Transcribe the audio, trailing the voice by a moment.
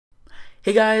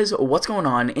Hey guys, what's going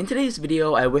on? In today's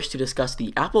video, I wish to discuss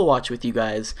the Apple Watch with you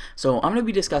guys. So I'm going to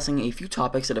be discussing a few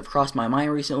topics that have crossed my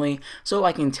mind recently so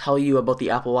I can tell you about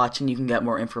the Apple Watch and you can get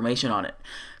more information on it.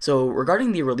 So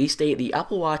regarding the release date, the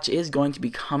Apple Watch is going to be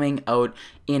coming out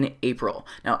in April.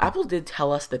 Now, Apple did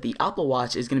tell us that the Apple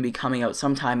Watch is going to be coming out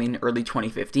sometime in early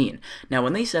 2015. Now,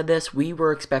 when they said this, we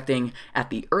were expecting at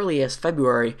the earliest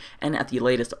February and at the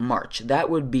latest March. That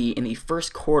would be in the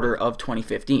first quarter of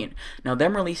 2015. Now,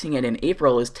 them releasing it in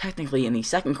April is technically in the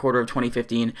second quarter of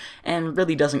 2015 and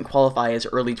really doesn't qualify as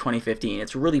early 2015.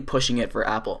 It's really pushing it for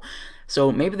Apple. So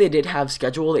maybe they did have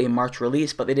scheduled a March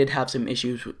release, but they did have some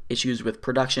issues with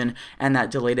production, and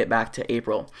that delayed it back to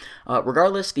April.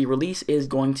 Regardless, the release is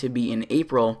going to be in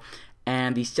April,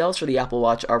 and the sales for the Apple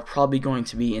Watch are probably going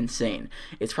to be insane.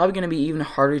 It's probably going to be even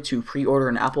harder to pre-order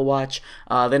an Apple Watch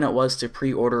than it was to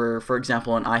pre-order, for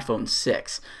example, an iPhone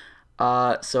 6.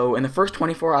 So in the first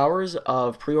 24 hours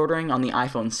of pre-ordering on the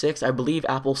iPhone 6, I believe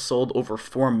Apple sold over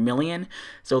 4 million.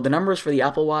 So the numbers for the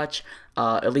Apple Watch,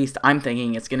 at least I'm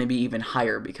thinking it's going to be even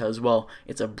higher because, well,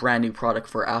 it's a brand new product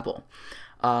for Apple.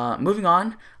 Moving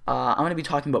on, I'm going to be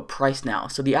talking about price now.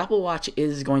 So the Apple Watch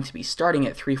is going to be starting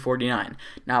at $349.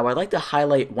 Now, I'd like to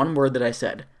highlight one word that I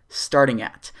said, starting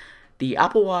at. The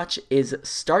Apple Watch is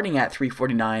starting at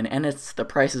 $349, and the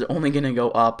price is only going to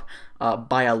go up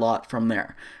by a lot from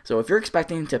there. So if you're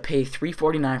expecting to pay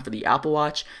 $349 for the Apple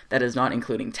Watch, that is not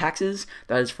including taxes.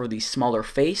 That is for the smaller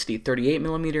face, the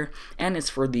 38mm, and it's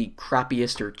for the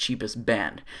crappiest or cheapest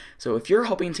band. So if you're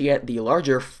hoping to get the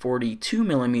larger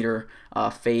 42mm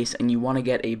face and you want to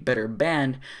get a better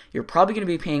band, you're probably going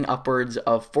to be paying upwards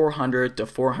of $400 to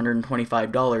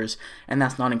 $425, and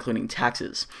that's not including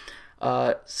taxes.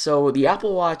 So the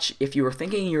Apple Watch, if you were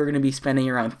thinking you were going to be spending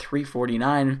around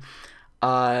 $349,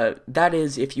 that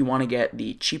is if you want to get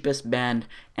the cheapest band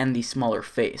and the smaller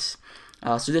face.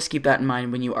 So just keep that in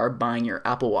mind when you are buying your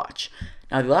Apple Watch.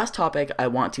 Now, the last topic I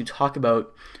want to talk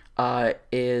about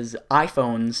is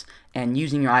iPhones and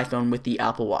using your iPhone with the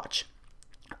Apple Watch.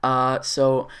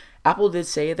 So Apple did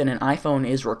say that an iPhone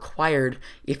is required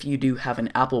if you do have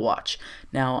an Apple Watch.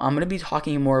 Now, I'm going to be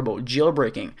talking more about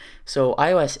jailbreaking. So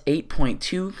iOS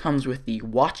 8.2 comes with the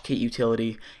WatchKit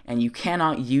utility, and you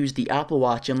cannot use the Apple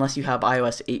Watch unless you have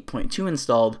iOS 8.2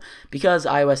 installed, because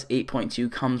iOS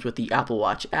 8.2 comes with the Apple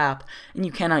Watch app, and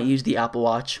you cannot use the Apple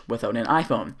Watch without an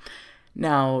iPhone.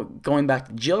 Now, going back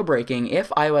to jailbreaking, if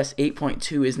iOS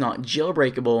 8.2 is not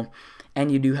jailbreakable, and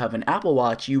you do have an Apple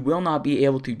Watch, you will not be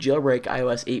able to jailbreak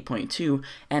iOS 8.2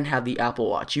 and have the Apple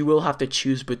Watch. You will have to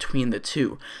choose between the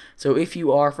two. So if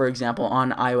you are, for example,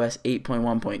 on iOS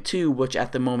 8.1.2, which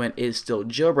at the moment is still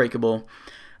jailbreakable,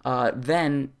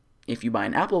 then if you buy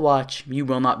an Apple Watch, you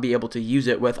will not be able to use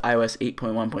it with iOS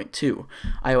 8.1.2.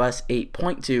 iOS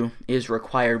 8.2 is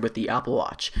required with the Apple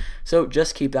Watch. So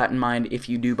just keep that in mind if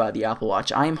you do buy the Apple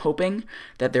Watch. I am hoping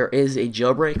that there is a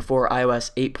jailbreak for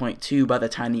iOS 8.2 by the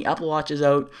time the Apple Watch is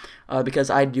out, because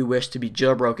I do wish to be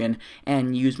jailbroken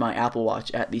and use my Apple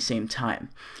Watch at the same time.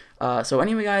 So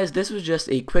anyway, guys, this was just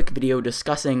a quick video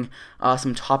discussing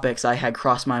some topics I had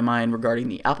crossed my mind regarding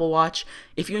the Apple Watch.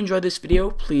 If you enjoyed this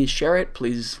video, please share it,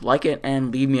 please like it,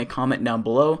 and leave me a comment down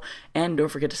below, and don't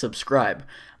forget to subscribe.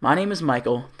 My name is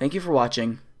Michael, thank you for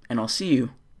watching, and I'll see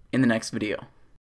you in the next video.